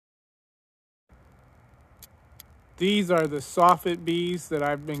These are the Soffit bees that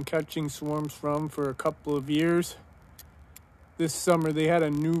I've been catching swarms from for a couple of years. This summer they had a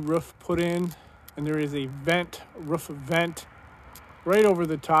new roof put in, and there is a roof vent right over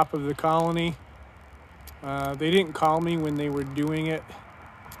the top of the colony. They didn't call me when they were doing it,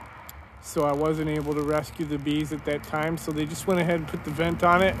 so I wasn't able to rescue the bees at that time, so they just went ahead and put the vent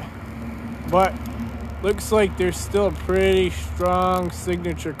on it. But looks like there's still a pretty strong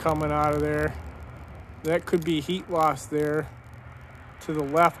signature coming out of there. That could be heat loss there to the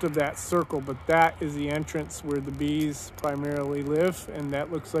left of that circle, but that is the entrance where the bees primarily live, and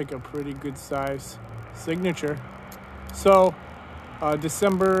that looks like a pretty good size signature. So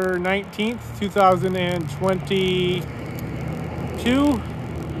December 19th, 2022,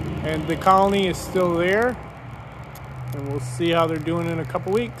 and the colony is still there, and we'll see how they're doing in a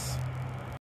couple weeks.